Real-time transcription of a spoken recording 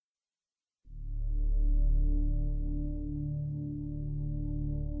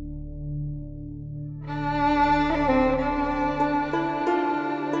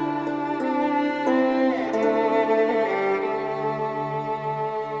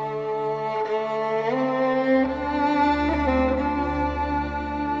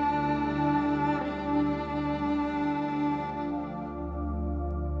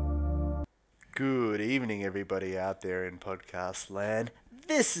everybody out there in podcast land.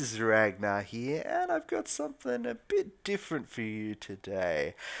 This is Ragnaer here, and I've got something a bit different for you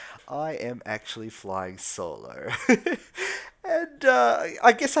today. I am actually flying solo. And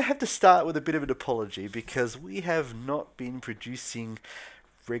I guess I have to start with a bit of an apology because we have not been producing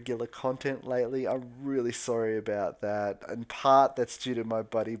regular content lately. I'm really sorry about that. In part, that's due to my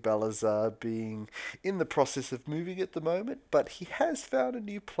buddy Balazar being in the process of moving at the moment, but he has found a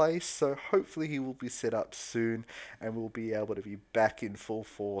new place, so hopefully he will be set up soon and we'll be able to be back in full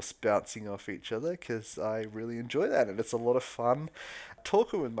force bouncing off each other because I really enjoy that and it's a lot of fun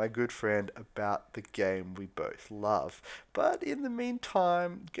talking with my good friend about the game we both love. But in the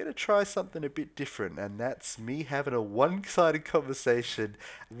meantime, gonna try something a bit different, and that's me having a one-sided conversation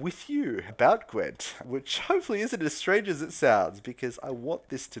with you about Gwent, which hopefully isn't as strange as it sounds, because I want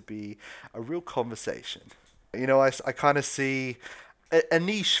this to be a real conversation. I kind of see a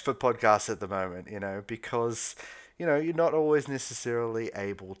niche for podcasts at the moment, because you're not always necessarily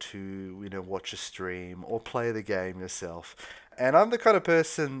able to, watch a stream or play the game yourself. And I'm the kind of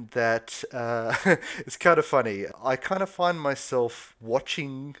person that it's kind of funny. I kind of find myself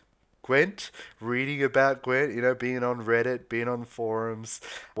watching Gwent, reading about Gwent, being on Reddit, being on forums,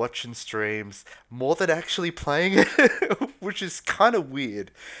 watching streams, more than actually playing it, which is kind of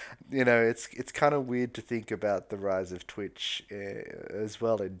weird. It's kind of weird to think about the rise of Twitch as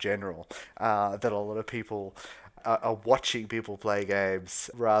well in general. That a lot of people are watching people play games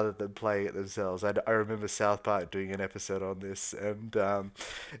rather than playing it themselves. I remember South Park doing an episode on this, and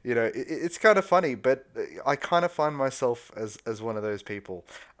it's kind of funny, but I kind of find myself as one of those people.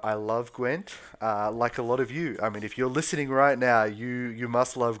 I love Gwent, like a lot of you. I mean, if you're listening right now, you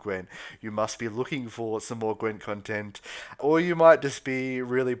must love Gwent. You must be looking for some more Gwent content, or you might just be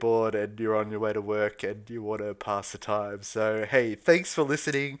really bored and you're on your way to work and you want to pass the time. So, hey, thanks for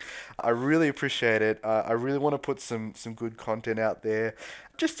listening. I really appreciate it. I really want to put some good content out there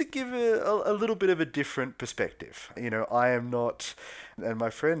just to give a little bit of a different perspective. I am not, and my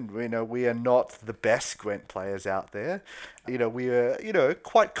friend, we are not the best Gwent players out there. We are,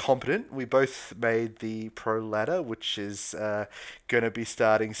 quite competent. We both made the pro ladder, which is going to be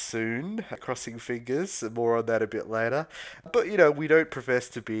starting soon. Crossing fingers. More on that a bit later. But, we don't profess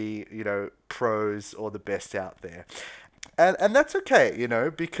to be, pros or the best out there. And that's okay,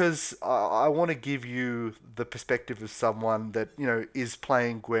 because I want to give you the perspective of someone that, is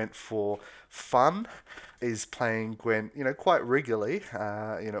playing Gwent for fun, is playing Gwent, quite regularly,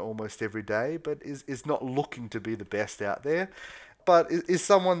 almost every day, but is not looking to be the best out there, but is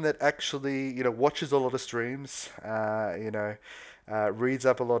someone that actually, watches a lot of streams, reads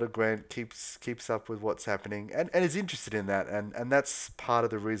up a lot of Gwent, keeps up with what's happening, and is interested in that, and that's part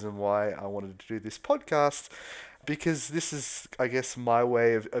of the reason why I wanted to do this podcast, because this is, I guess, my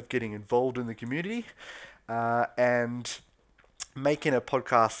way of getting involved in the community and making a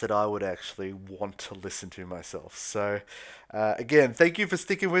podcast that I would actually want to listen to myself. So, again, thank you for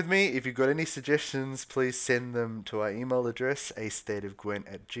sticking with me. If you've got any suggestions, please send them to our email address,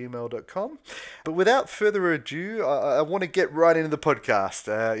 astateofgwent@gmail.com. But without further ado, I want to get right into the podcast.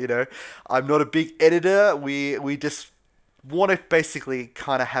 I'm not a big editor. We just want to basically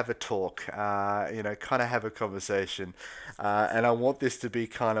kind of have a talk, kind of have a conversation. And I want this to be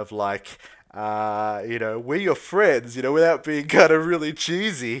kind of like, we're your friends, without being kind of really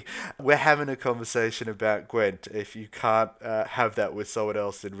cheesy. We're having a conversation about Gwent. If you can't have that with someone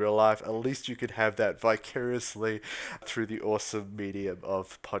else in real life, at least you could have that vicariously through the awesome medium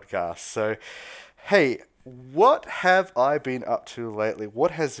of podcasts. So, hey, what have I been up to lately?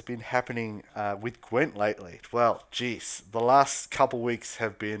 What has been happening with Gwent lately? Well, geez, the last couple weeks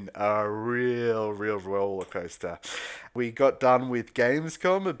have been a real roller coaster. We got done with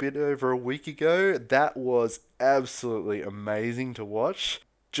Gamescom a bit over a week ago. That was absolutely amazing to watch.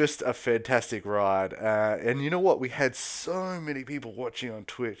 Just a fantastic ride. And you know what? We had so many people watching on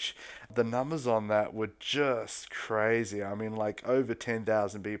Twitch. The numbers on that were just crazy. I mean, like over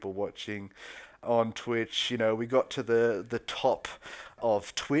 10,000 people watching on Twitch. We got to the top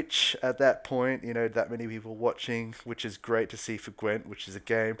of Twitch at that point, that many people watching, which is great to see for Gwent, which is a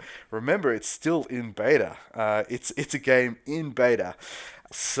game. Remember, it's still in beta. It's a game in beta.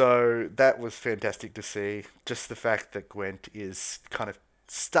 So that was fantastic to see. Just the fact that Gwent is kind of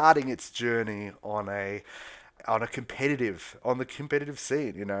starting its journey on the competitive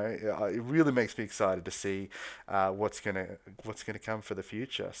scene. It really makes me excited to see what's gonna come for the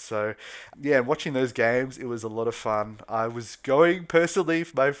future. So yeah, watching those games, it was a lot of fun. I was going personally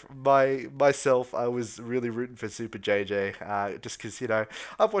for myself. I was really rooting for Super JJ, just because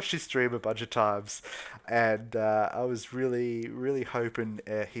I've watched his stream a bunch of times, and I was really hoping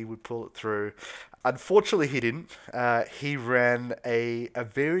he would pull it through. Unfortunately, he didn't. He ran a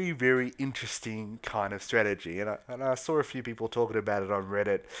very, very interesting kind of strategy. And I saw a few people talking about it on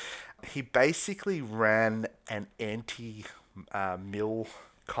Reddit. He basically ran an anti mill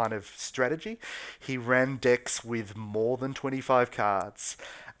kind of strategy. He ran decks with more than 25 cards.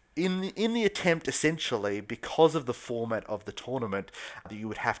 In the attempt, essentially, because of the format of the tournament, that you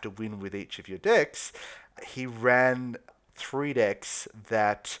would have to win with each of your decks, he ran three decks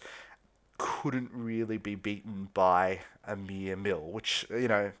that couldn't really be beaten by a mere mill, which,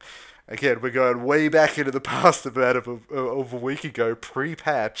 again, we're going way back into the past about of a week ago,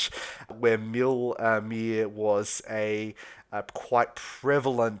 pre-patch, where mill mere was a quite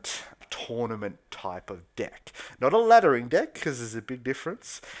prevalent tournament type of deck. Not a laddering deck, because there's a big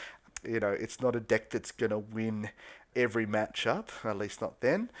difference. It's not a deck that's going to win every matchup, at least not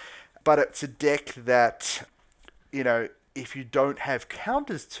then. But it's a deck that, if you don't have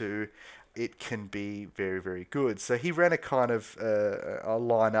counters to, it can be very, very good. So he ran a kind of a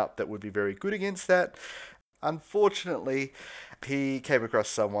lineup that would be very good against that. Unfortunately, he came across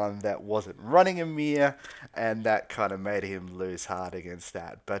someone that wasn't running a mirror, and that kind of made him lose hard against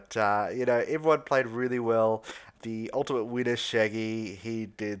that. But, everyone played really well. The ultimate winner, Shaggy, he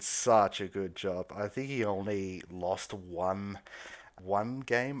did such a good job. I think he only lost one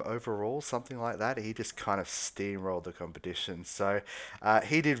game overall, something like that. He just kind of steamrolled the competition. So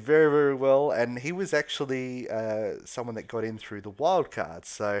he did very, very well, and he was actually someone that got in through the wild card.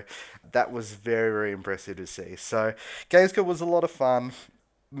 So that was very, very impressive to see. So Gamescom was a lot of fun.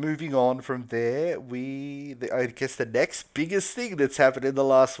 Moving on from there, I guess the next biggest thing that's happened in the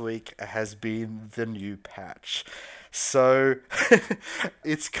last week has been the new patch. So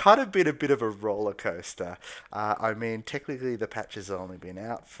it's kind of been a bit of a roller coaster. I mean, technically the patch has only been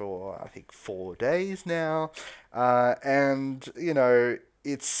out for I think 4 days now, and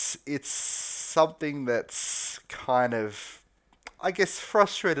it's something that's kind of, I guess,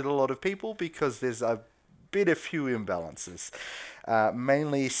 frustrated a lot of people because there's been a few imbalances.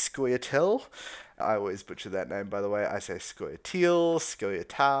 Mainly Scoia'tael. I always butcher that name, by the way. I say Scoia'tael,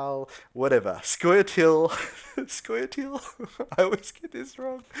 Scoia'tael, whatever. Scoia'tael, Scoia'tael. I always get this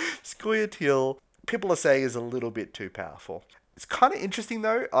wrong. Scoia'tael, people are saying is a little bit too powerful. It's kind of interesting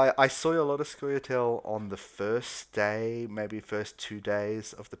though. I saw a lot of Scoia'tael on the first day, maybe first 2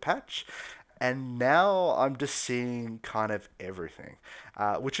 days of the patch, and now I'm just seeing kind of everything,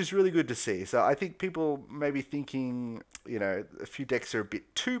 which is really good to see. So I think people may be thinking, a few decks are a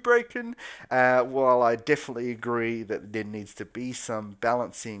bit too broken, while I definitely agree that there needs to be some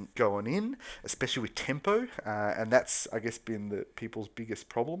balancing going in, especially with tempo, and that's, I guess, been the people's biggest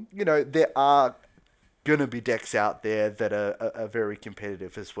problem. There are gonna be decks out there that are very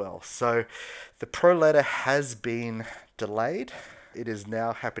competitive as well. So the pro ladder has been delayed. It is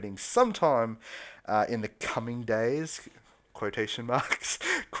now happening sometime in the coming days. Quotation marks,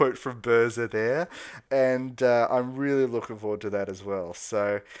 quote from Berza there, and I'm really looking forward to that as well.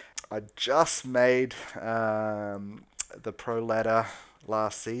 So I just made the pro ladder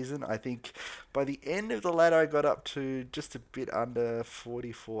last season. I think by the end of the ladder, I got up to just a bit under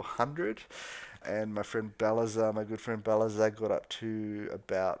 4,400. And my friend Balazar, my good friend Balazar, got up to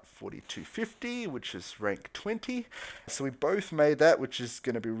about 4250, which is rank 20. So we both made that, which is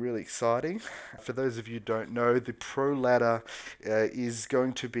going to be really exciting. For those of you who don't know, the pro ladder is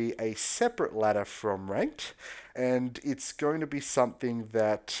going to be a separate ladder from ranked, and it's going to be something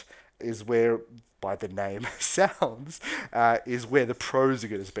that is where, by the name sounds, is where the pros are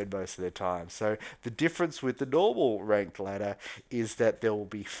going to spend most of their time. So the difference with the normal ranked ladder is that there will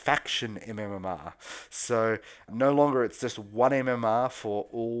be faction MMR. So no longer it's just one MMR for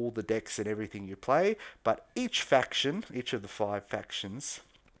all the decks and everything you play, but each faction, each of the 5 factions,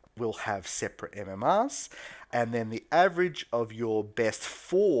 will have separate MMRs, and then the average of your best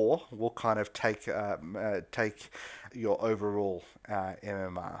 4 will kind of take your overall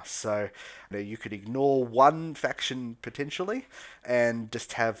MMR. So you could ignore one faction potentially, and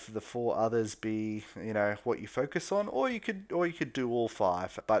just have the 4 others be what you focus on, or you could do all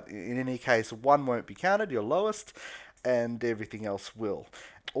 5. But in any case, one won't be counted, your lowest, and everything else will.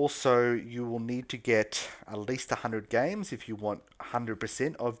 Also, you will need to get at least 100 games if you want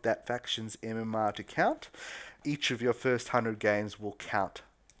 100% of that faction's MMR to count. Each of your first 100 games will count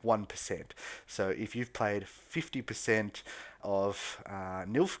 1%. So if you've played 50% of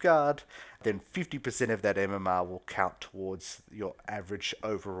Nilfgaard, then 50% of that MMR will count towards your average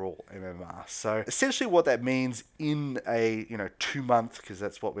overall MMR. So essentially what that means in a 2 month, because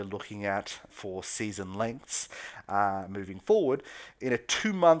that's what we're looking at for season lengths moving forward, in a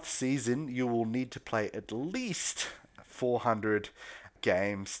 2-month season you will need to play at least 400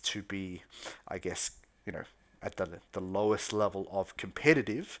 games to be, I guess, at the lowest level of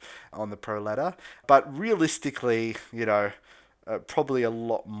competitive on the pro ladder. But realistically, probably a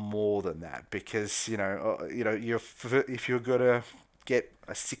lot more than that, because if you're gonna get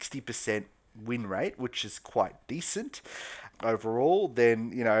a 60% win rate, which is quite decent overall,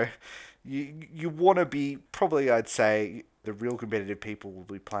 then you want to be, probably, I'd say the real competitive people will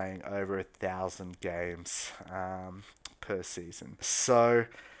be playing over 1,000 games per season. So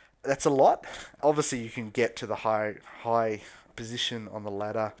that's a lot. Obviously, you can get to the high position on the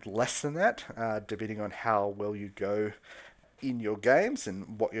ladder less than that, depending on how well you go in your games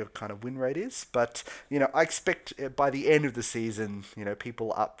and what your kind of win rate is. But I expect by the end of the season,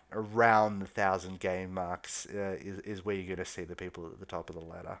 people up around the 1,000 game marks is where you're going to see the people at the top of the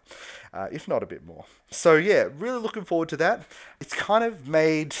ladder, if not a bit more. So yeah, really looking forward to that. It's kind of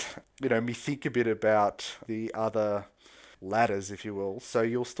made me think a bit about the other ladders, if you will. So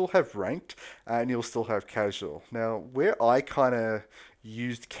you'll still have ranked and you'll still have casual. Now, where I kind of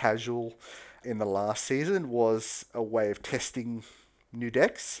used casual in the last season was a way of testing new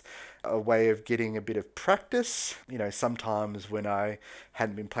decks, a way of getting a bit of practice. Sometimes when I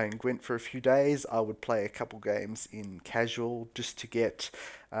hadn't been playing Gwent for a few days, I would play a couple games in casual just to get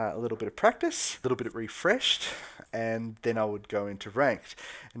a little bit of practice, a little bit refreshed, and then I would go into ranked.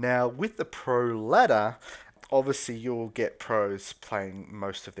 Now, with the pro ladder, obviously you'll get pros playing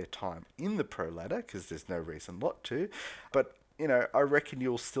most of their time in the pro ladder because there's no reason not to. But I reckon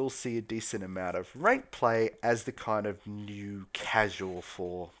you'll still see a decent amount of ranked play as the kind of new casual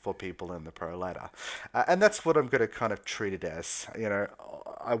for people in the pro ladder. And that's what I'm going to kind of treat it as.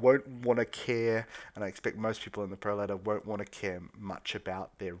 I won't want to care, and I expect most people in the pro ladder won't want to care much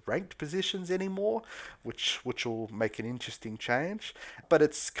about their ranked positions anymore, which will make an interesting change. But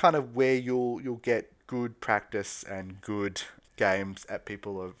it's kind of where you'll get good practice and good games at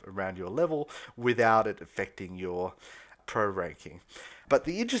people around your level without it affecting your pro ranking. But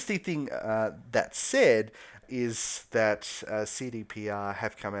the interesting thing, that said, is that CDPR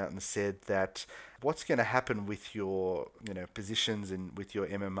have come out and said that what's going to happen with your positions and with your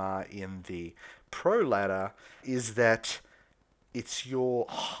MMR in the pro ladder is that it's your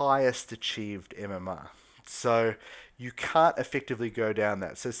highest achieved MMR. So you can't effectively go down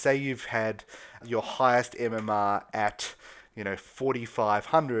that. So say you've had your highest MMR at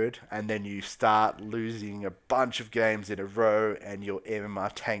 4,500, and then you start losing a bunch of games in a row and your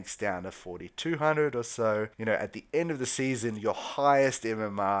MMR tanks down to 4,200 or so. At the end of the season, your highest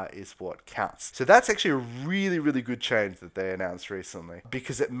MMR is what counts. So that's actually a really, really good change that they announced recently,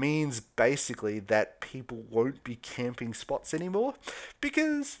 because it means basically that people won't be camping spots anymore,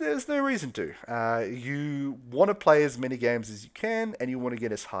 because there's no reason to. You want to play as many games as you can, and you want to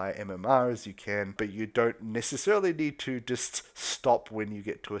get as high MMR as you can, but you don't necessarily need to just stop when you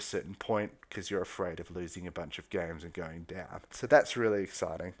get to a certain point because you're afraid of losing a bunch of games and going down. So that's really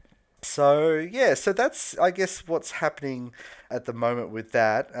exciting. So yeah, so that's, I guess, what's happening at the moment with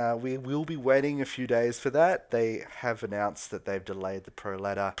that. We will be waiting a few days for that. They have announced that they've delayed the pro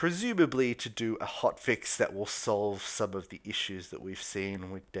ladder, presumably to do a hotfix that will solve some of the issues that we've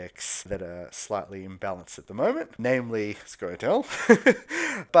seen with decks that are slightly imbalanced at the moment, namely Scoia'tael.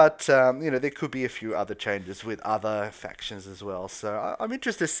 But there could be a few other changes with other factions as well. So I'm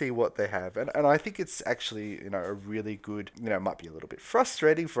interested to see what they have, and I think it's actually a really good. It might be a little bit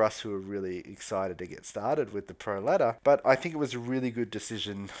frustrating for us who are really excited to get started with the pro ladder, but I think it was a really good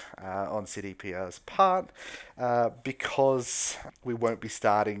decision on CDPR's part, because we won't be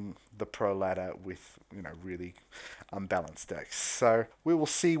starting the pro ladder with really unbalanced decks. So we will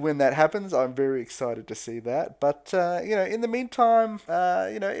see when that happens. I'm very excited to see that. But in the meantime,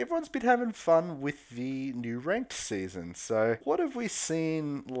 everyone's been having fun with the new ranked season. So what have we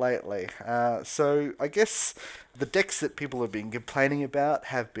seen lately? So I guess the decks that people have been complaining about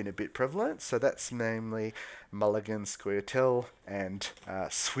have been a bit prevalent. So that's namely Mulligan, Scoia'tael, and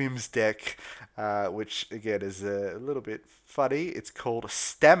Swim's deck, which again is a little bit funny. It's called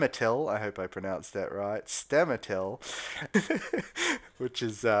Stammatel. I hope I pronounced that right. Stammatel, which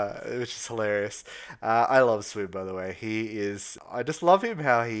is hilarious. I love Swim, by the way. I just love him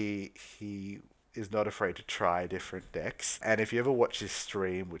how he is not afraid to try different decks. And if you ever watch his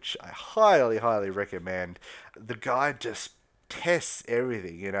stream, which I highly, highly recommend, the guy just tests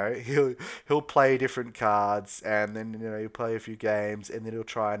everything. He'll play different cards, and then he'll play a few games, and then he'll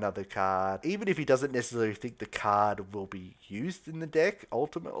try another card. Even if he doesn't necessarily think the card will be used in the deck,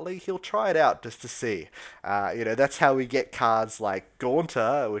 ultimately he'll try it out just to see. That's how we get cards like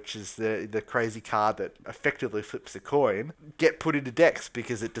Gaunter, which is the crazy card that effectively flips a coin, get put into decks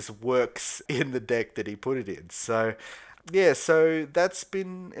because it just works in the deck that he put it in. So Yeah, so that's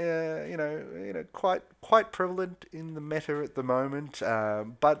been quite prevalent in the meta at the moment.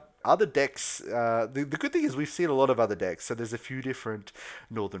 But other decks, the good thing is we've seen a lot of other decks. So there's a few different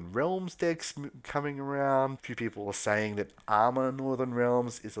Northern Realms decks coming around. A few people are saying that Armor Northern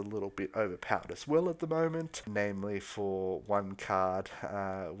Realms is a little bit overpowered as well at the moment, namely for one card,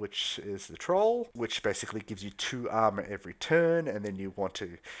 which is the Troll, which basically gives you 2 armor every turn, and then you want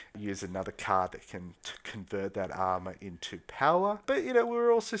to use another card that can convert that armor into power. But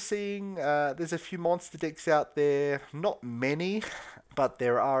we're also seeing there's a few monster decks out there, not many, but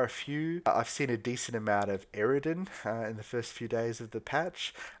there are a few. I've seen a decent amount of Eridan in the first few days of the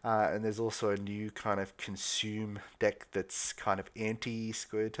patch, and there's also a new kind of consume deck that's kind of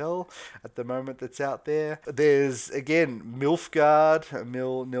anti-Squirtle at the moment that's out there. There's again Nilfgaard.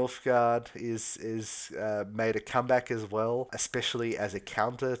 Nilfgaard is made a comeback as well, especially as a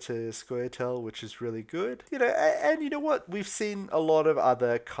counter to Squirtle, which is really good. And you know what? We've seen a lot of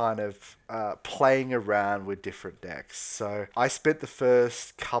other kind of playing around with different decks. So I spent the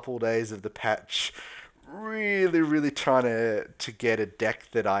first couple days of the patch really trying to get a deck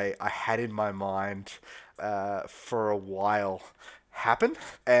that I had in my mind for a while happen.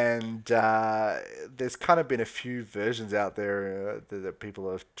 And there's kind of been a few versions out there that people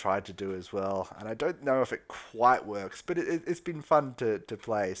have tried to do as well, and I don't know if it quite works, but it's been fun to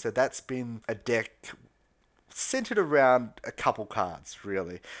play. So that's been a deck centered around a couple cards,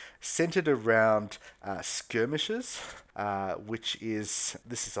 really. Centered around skirmishes,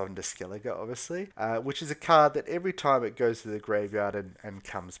 this is under Skellige, obviously, which is a card that every time it goes to the graveyard and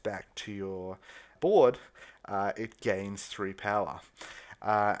comes back to your board, it gains 3 power.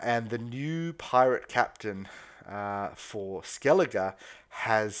 And the new pirate captain for Skellige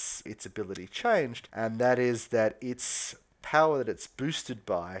has its ability changed, and that is that its power that it's boosted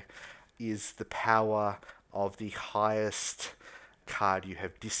by is the power of the highest card you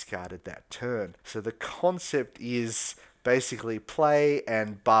have discarded that turn. So the concept is basically play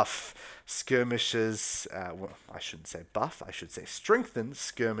and buff skirmishes. Well, I shouldn't say buff, I should say strengthen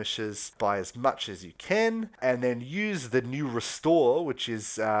skirmishes by as much as you can, and then use the new restore, which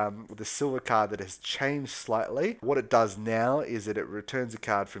is the silver card that has changed slightly. What it does now is that it returns a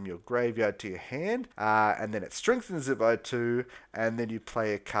card from your graveyard to your hand, and then it strengthens it by 2, and then you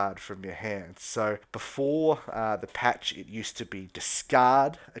play a card from your hand. So before the patch, it used to be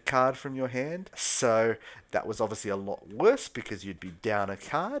discard a card from your hand. So that was obviously a lot worse because you'd be down a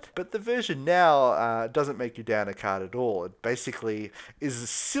card. But the version now doesn't make you down a card at all. It basically is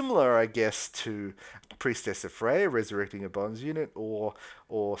similar, I guess, to Priestess of Freya resurrecting a bronze unit, or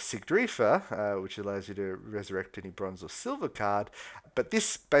Sigdrifa, which allows you to resurrect any bronze or silver card. But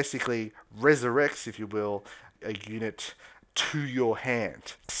this basically resurrects, if you will, a unit to your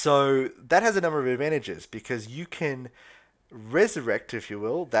hand. So that has a number of advantages because you can resurrect, if you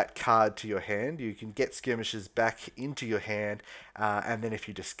will, that card to your hand. You can get skirmishes back into your hand, and then if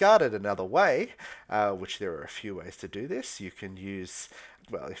you discard it another way, which there are a few ways to do this, you can use,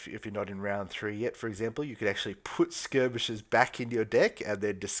 well, if you're not in round 3 yet, for example, you could actually put skirmishes back into your deck and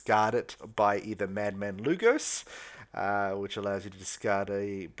then discard it by either Madman Lugos, which allows you to discard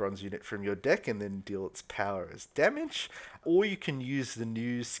a bronze unit from your deck and then deal its power as damage. Or you can use the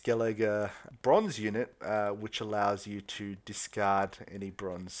new Skellige bronze unit, which allows you to discard any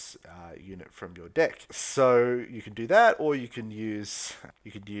bronze unit from your deck. So you can do that, or you can use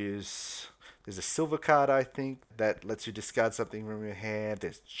there's a silver card, I think, that lets you discard something from your hand.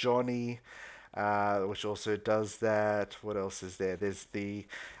 There's Johnny, which also does that. What else is there? There's the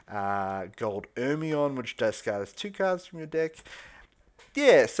gold Ermion, which discards 2 cards from your deck.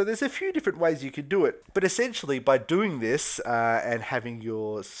 Yeah, so there's a few different ways you could do it. But essentially, by doing this and having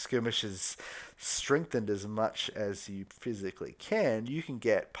your skirmishes strengthened as much as you physically can, you can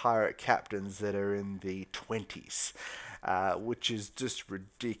get pirate captains that are in the 20s. Which is just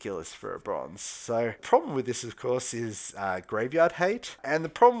ridiculous for a bronze. So, problem with this, of course, is graveyard hate. And the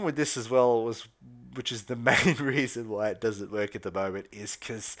problem with this as well was, which is the main reason why it doesn't work at the moment, is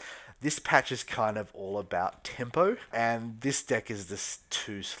because this patch is kind of all about tempo, and this deck is just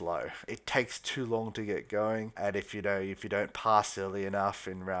too slow. It takes too long to get going, and if you don't pass early enough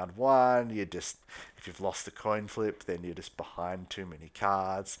in round 1, if you've lost the coin flip, then you're just behind too many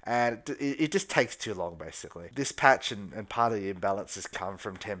cards, and it just takes too long, basically. This patch and part of the imbalance has come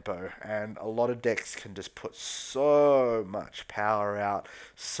from tempo, and a lot of decks can just put so much power out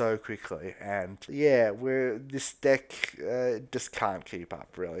so quickly, and yeah, this deck just can't keep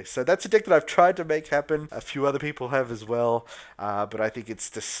up, really. So that's a deck that I've tried to make happen. A few other people have as well, but I think it's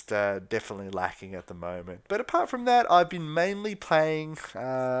just definitely lacking at the moment. But apart from that, I've been mainly playing,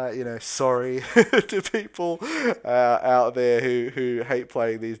 sorry to people out there who hate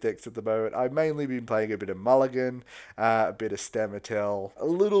playing these decks at the moment. I've mainly been playing a bit of Mulligan, a bit of Stamatel, a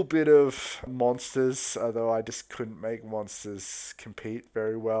little bit of Monsters, although I just couldn't make Monsters compete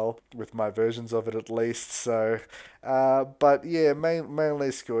very well with my versions of it at least. So, but yeah, mainly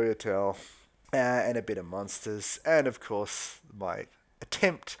Scoia'tael, and a bit of Monsters, and of course my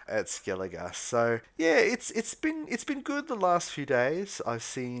attempt at Skelliger. So yeah, it's been good the last few days. I've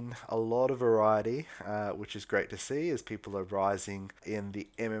seen a lot of variety, which is great to see as people are rising in the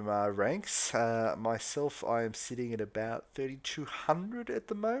MMR ranks. Myself, I am sitting at about 3,200 at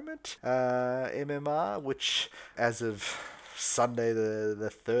the moment, MMR, which as of Sunday,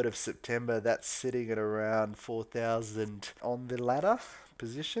 the 3rd of September, that's sitting at around 4,000 on the ladder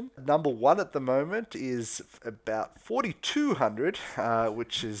position. Number one at the moment is about 4,200,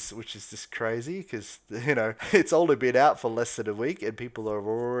 which is just crazy because it's only been out for less than a week and people have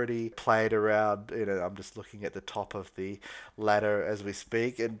already played around. I'm just looking at the top of the ladder as we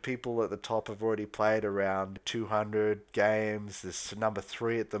speak, and people at the top have already played around 200 games. This number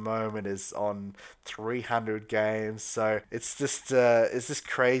three at the moment is on 300 games, so it's just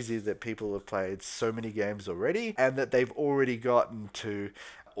crazy that people have played so many games already and that they've already gotten to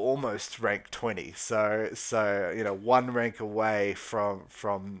almost rank 20, so one rank away from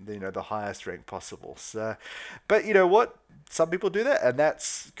the highest rank possible. So, but you know what, some people do that, and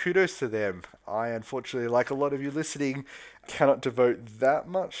that's kudos to them. I, unfortunately, like a lot of you listening, cannot devote that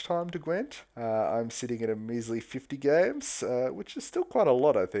much time to Gwent. I'm sitting at a measly 50 games, which is still quite a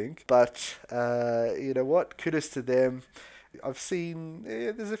lot, I think. But you know what? Kudos to them. I've seen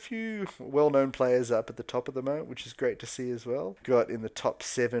there's a few well-known players up at the top at the moment, which is great to see as well. Got in the top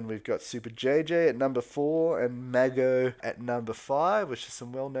 7, we've got Super JJ at number 4 and Mago at number 5, which are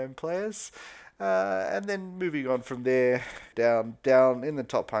some well-known players. And then moving on from there, down in the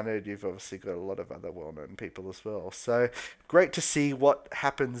top 100, you've obviously got a lot of other well-known people as well. So great to see what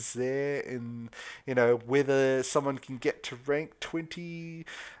happens there in, whether someone can get to rank 20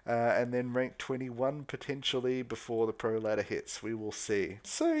 and then rank 21 potentially before the pro ladder hits. We will see.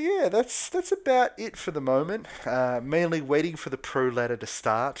 So yeah, that's about it for the moment. Mainly waiting for the pro ladder to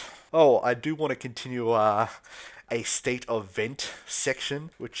start. Oh, I do want to continue a state of vent section,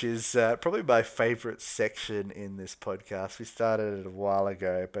 which is probably my favorite section in this podcast. We started it a while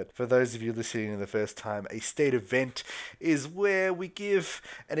ago, but for those of you listening for the first time, a state of vent is where we give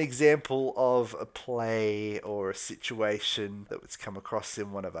an example of a play or a situation that was come across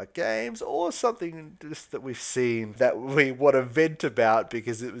in one of our games, or something just that we've seen that we want to vent about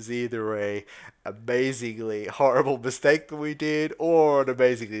because it was either a amazingly horrible mistake that we did, or an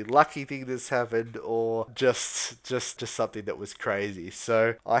amazingly lucky thing that's happened, or just something that was crazy.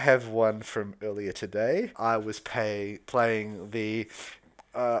 So I have one from earlier today. I was playing the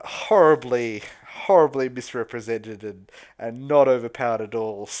horribly misrepresented and not overpowered at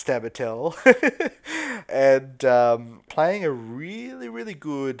all Stamatel, and playing a really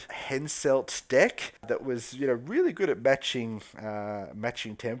good Henselt deck that was really good at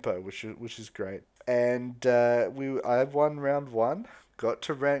matching tempo, which is great. And I have won round 1. Got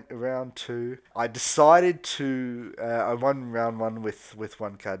to round 2. I decided to. I won round 1 with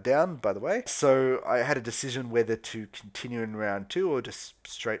 1 card down, by the way. So I had a decision whether to continue in round 2 or just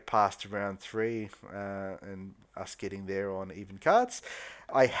straight past to round 3 and us getting there on even cards.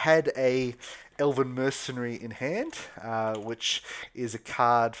 I had a Elven Mercenary in hand, which is a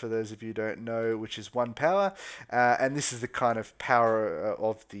card, for those of you who don't know, which is 1 power, and this is the kind of power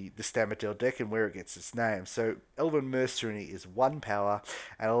of the Stamatel deck and where it gets its name. So Elven Mercenary is 1 power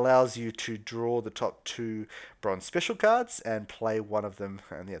and allows you to draw the top 2 bronze special cards and play one of them,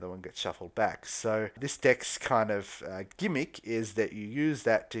 and the other one gets shuffled back. So this deck's kind of gimmick is that you use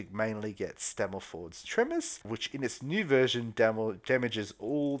that to mainly get Stammelford's Tremors, which in its new version damages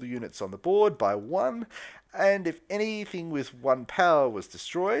all the units on the board by 1, and if anything with 1 power was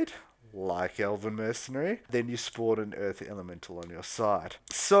destroyed, like Elven Mercenary, then you spawn an Earth Elemental on your side.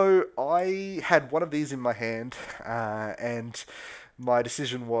 So I had one of these in my hand, and my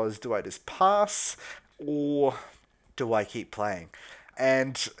decision was, do I just pass or do I keep playing?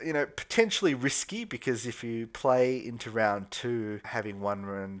 And, potentially risky, because if you play into round 2 having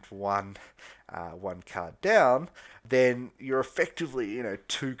round 1 card down, then you're effectively,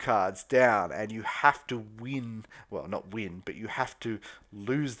 2 cards down, and you have to win, well, not win, but you have to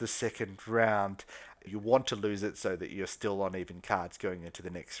lose the second round. You want to lose it so that you're still on even cards going into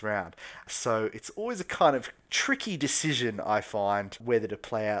the next round. So it's always a kind of tricky decision, I find, whether to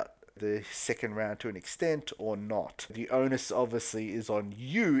play out the second round to an extent or not. The onus obviously is on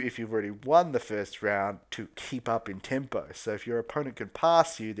you if you've already won the first round to keep up in tempo. So if your opponent can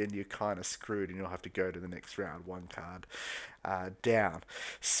pass you, then you're kind of screwed and you'll have to go to the next round one card down.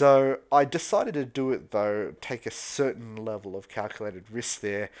 So I decided to do it though, take a certain level of calculated risk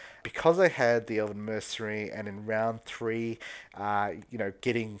there, because I had the Elven Mercenary, and in round three,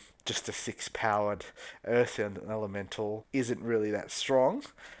 getting just a 6-powered Earth Elemental isn't really that strong.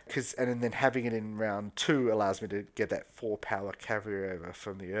 And then having it in round two allows me to get that 4-power carryover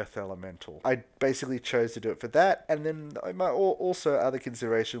from the Earth Elemental. I basically chose to do it for that, and then my also other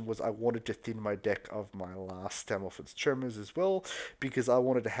consideration was I wanted to thin my deck of my last Stamorph's Tremors as well, because I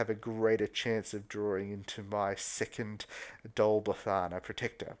wanted to have a greater chance of drawing into my second Dolblathana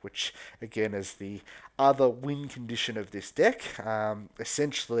Protector, which again is the other win condition of this deck.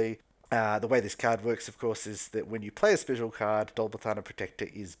 Essentially, the way this card works, of course, is that when you play a special card, Dolblathana Protector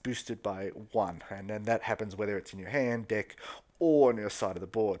is boosted by 1, and then that happens whether it's in your hand, deck, or on your side of the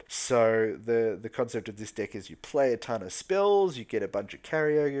board. So the concept of this deck is you play a ton of spells, you get a bunch of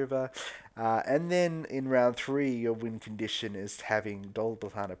carryover, and then in round 3, your win condition is having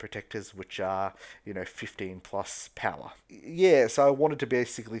Dolblathana Protectors, which are, 15 plus power. Yeah, so I wanted to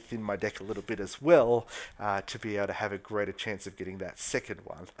basically thin my deck a little bit as well, to be able to have a greater chance of getting that second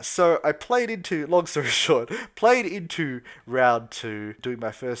one. So I long story short, played into round 2, doing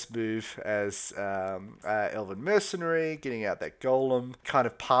my first move as Elven Mercenary, getting out that Golem, kind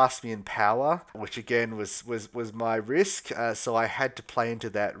of passed me in power, which again was my risk, so I had to play into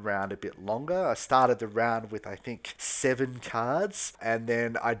that round a bit longer. I started the round with I think 7 cards, and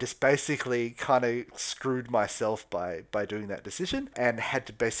then I just basically kind of screwed myself by doing that decision, and had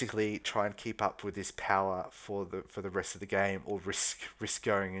to basically try and keep up with this power for the rest of the game, or risk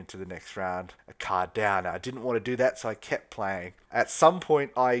going into the next round a card down. I didn't want to do that, so I kept playing. At some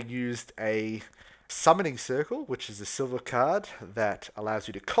point I used a Summoning Circle, which is a silver card that allows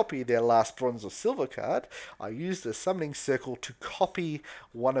you to copy their last bronze or silver card. I used the Summoning Circle to copy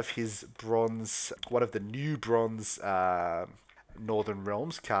one of the new bronze Northern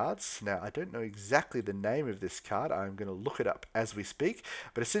Realms cards. Now, I don't know exactly the name of this card. I'm going to look it up as we speak.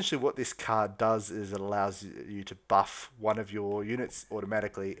 But essentially what this card does is it allows you to buff one of your units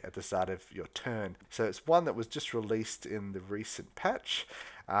automatically at the start of your turn. So it's one that was just released in the recent patch.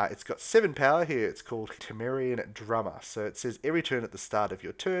 It's got 7 power here. It's called Temerian Drummer. So it says every turn at the start of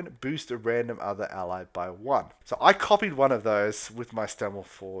your turn, boost a random other ally by 1. So I copied one of those with my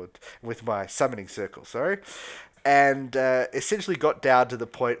Summoning Circle, and essentially got down to the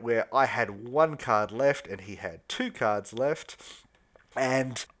point where I had 1 card left and he had 2 cards left,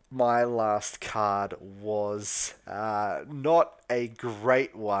 and my last card was not a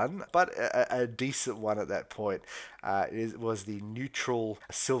great one, but a decent one at that point. It was the neutral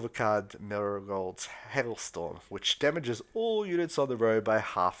silver card Marigold's Hailstorm, which damages all units on the road by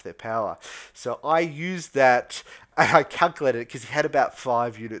half their power. So I used that, and I calculated it because he had about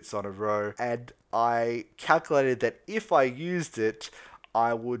 5 units on a row, and I calculated that if I used it,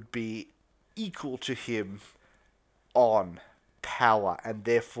 I would be equal to him on power, and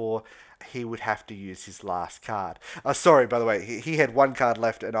therefore he would have to use his last card. Sorry, by the way, he had 1 card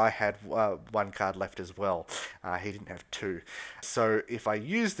left and I had 1 card left as well. He didn't have 2. So if I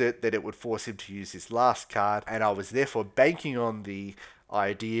used it, then it would force him to use his last card, and I was therefore banking on the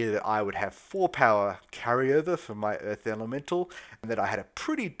idea that I would have 4 power carryover for my Earth Elemental, and that I had a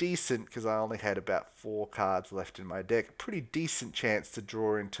pretty decent, because I only had about 4 cards left in my deck, pretty decent chance to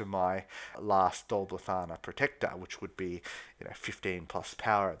draw into my last Dolblathana Protector, which would be 15 plus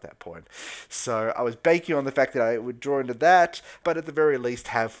power at that point. So I was banking on the fact that I would draw into that, but at the very least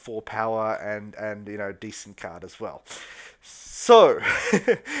have 4 power and decent card as well. So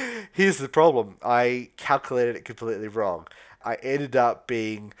here's the problem. I calculated it completely wrong. I ended up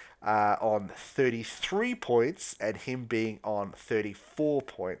being on 33 points and him being on 34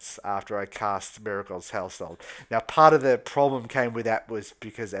 points after I cast Marigold's Hailstorm. Now, part of the problem came with that was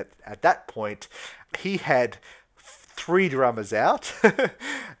because at that point, he had 3 drummers out,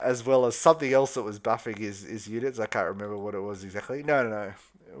 as well as something else that was buffing his units. I can't remember what it was exactly. No.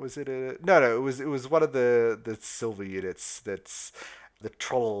 Was it a... No, it was one of the silver units that's the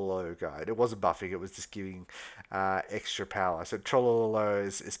Trollolo guide. It wasn't buffing, it was just giving extra power. So Trollolo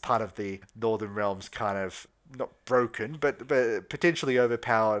is part of the Northern Realms, kind of not broken, but potentially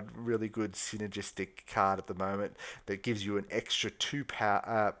overpowered, really good synergistic card at the moment that gives you an extra 2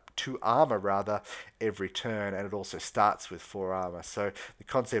 2 armor rather every turn, and it also starts with 4 armor. So the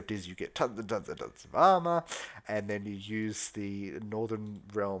concept is you get tons and tons and tons of armor, and then you use the Northern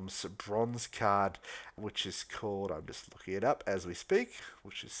Realms bronze card, which is called, I'm just looking it up as we speak,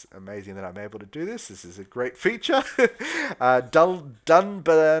 which is amazing that I'm able to do this. This is a great feature.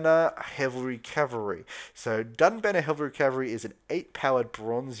 Dunbanner Cavalry Cavalry. So Dunbanner Cavalry Cavalry is an 8-powered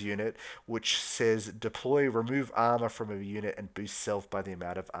bronze unit which says deploy remove armor from a unit and boost self by the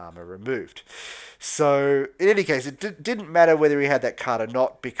amount of armor removed. So in any case, it didn't matter whether he had that card or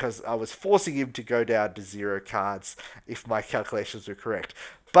not, because I was forcing him to go down to 0 cards if my calculations were correct.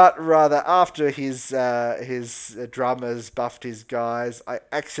 But rather, after his drummers buffed his guys, I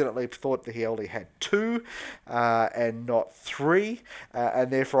accidentally thought that he only had 2 and not 3. And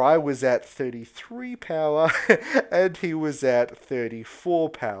therefore I was at 33 power and he was at 34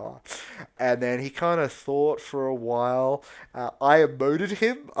 power. And then he kind of thought for a while. I emoted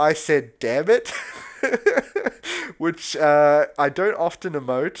him. I said, damn it. Which I don't often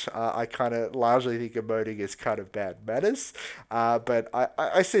emote. I kind of largely think emoting is kind of bad manners. But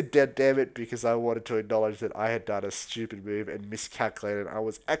I said damn it because I wanted to acknowledge that I had done a stupid move and miscalculated. I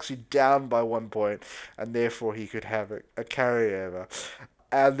was actually down by 1 point, and therefore he could have a carryover.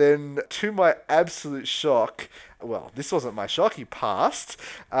 And then, to my absolute shock, well, this wasn't my shock, he passed.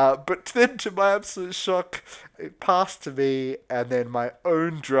 But then, to my absolute shock, it passed to me, and then my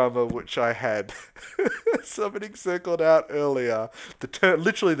own drummer, which I had summoning circled out earlier,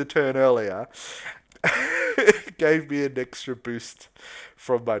 literally the turn earlier, gave me an extra boost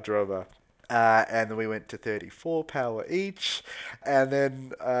from my drummer. And then we went to 34 power each, and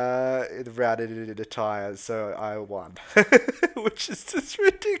then it rounded it into tires, so I won, which is just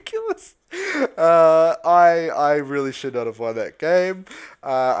ridiculous. I really should not have won that game.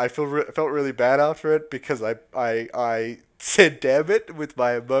 I felt really bad after it because I said damn it with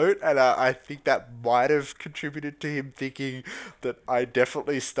my emote, and I think that might have contributed to him thinking that I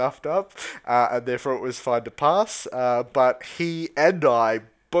definitely stuffed up, and therefore it was fine to pass. But he and I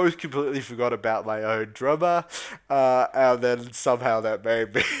both completely forgot about my own drummer, and then somehow that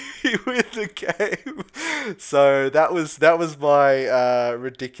made me win the game. So that was my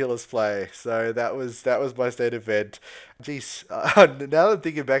ridiculous play. So that was my state event. Jeez, now that I'm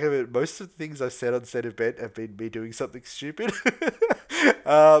thinking back of it, most of the things I've said on state event have been me doing something stupid.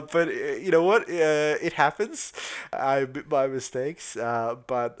 But you know what? It happens. I admit my mistakes.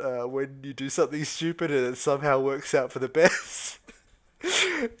 But when you do something stupid and it somehow works out for the best.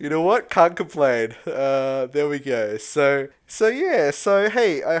 You know what? Can't complain. There we go. So yeah. So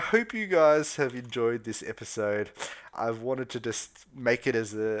hey, I hope you guys have enjoyed this episode. I've wanted to just make it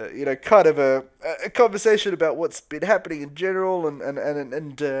as a, kind of a conversation about what's been happening in general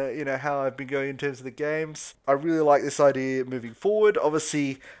and how I've been going in terms of the games. I really like this idea moving forward.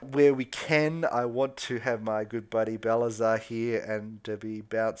 Obviously, where we can, I want to have my good buddy Balazar here and be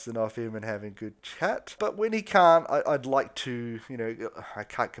bouncing off him and having good chat. But when he can't, I'd like to, I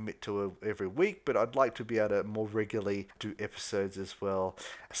can't commit to every week, but I'd like to be able to more regularly do episodes as well,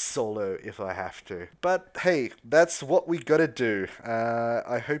 solo if I have to. But hey, that's what we gotta do.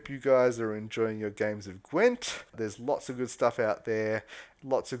 I hope you guys are enjoying your games of Gwent. There's lots of good stuff out there.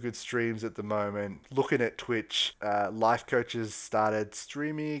 Lots of good streams at the moment. Looking at Twitch, Life Coaches started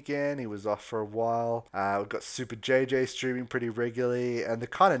streaming again. He was off for a while. We've got Super JJ streaming pretty regularly, and the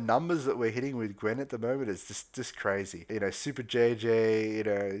kind of numbers that we're hitting with Gwen at the moment is just crazy. Super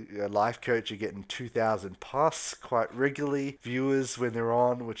JJ, Life Coach are getting 2,000 plus quite regularly. Viewers when they're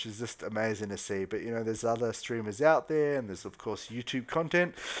on, which is just amazing to see. But there's other streamers out there, and there's of course YouTube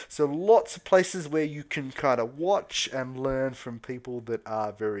content. So lots of places where you can kind of watch and learn from people that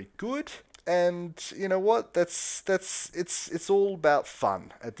are very good. And you know what? It's all about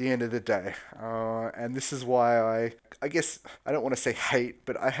fun at the end of the day. And this is why I guess I don't want to say hate,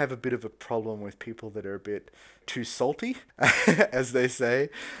 but I have a bit of a problem with people that are a bit too salty, as they say.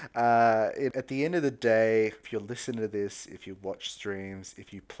 At the end of the day, if you listen to this, if you watch streams,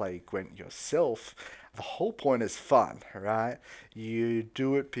 if you play Gwent yourself, the whole point is fun, right? You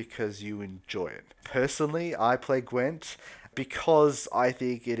do it because you enjoy it. Personally, I play Gwent because I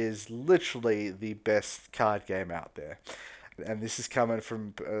think it is literally the best card game out there. And this is coming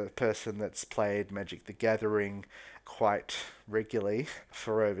from a person that's played Magic the Gathering quite regularly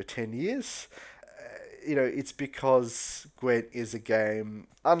for over 10 years. It's because Gwent is a game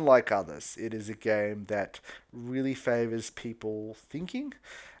unlike others. It is a game that really favors people thinking.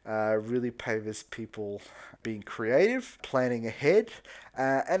 really favors people being creative, planning ahead,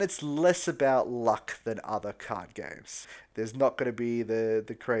 and it's less about luck than other card games. There's not going to be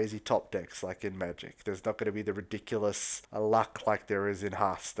the crazy top decks like in Magic. There's not going to be the ridiculous luck like there is in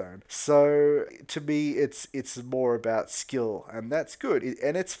Hearthstone. So to me, it's more about skill, and that's good.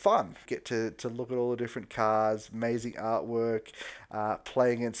 And it's fun. Get to look at all the different cards, amazing artwork,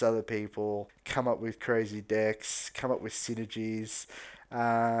 play against other people, come up with crazy decks, come up with synergies,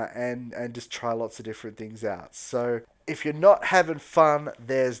 and just try lots of different things out. So if you're not having fun,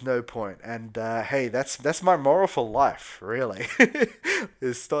 there's no point. And hey, that's my moral for life, really.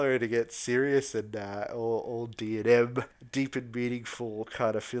 It's starting to get serious and all D&M, deep and meaningful,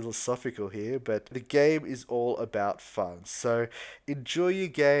 kind of philosophical here. But the game is all about fun. So enjoy your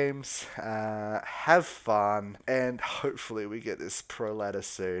games, have fun, and hopefully we get this pro ladder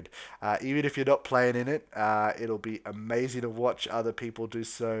soon. Even if you're not playing in it, it'll be amazing to watch other people do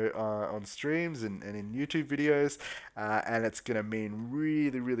so on streams and in YouTube videos. And it's going to mean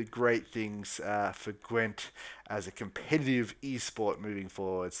really, really great things for Gwent as a competitive esport moving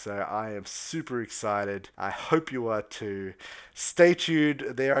forward. So I am super excited. I hope you are too. Stay tuned.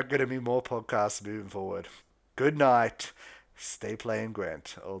 There are going to be more podcasts moving forward. Good night. Stay playing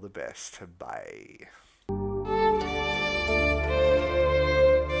Gwent. All the best. Bye.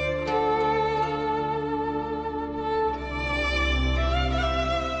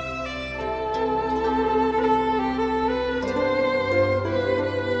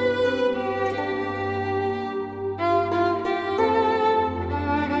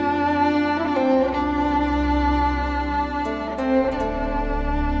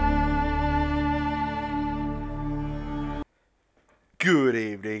 Good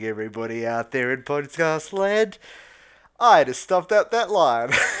evening, everybody out there in podcast land. I just stuffed out that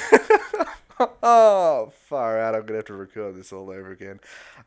line. Oh, far out. I'm going to have to record this all over again.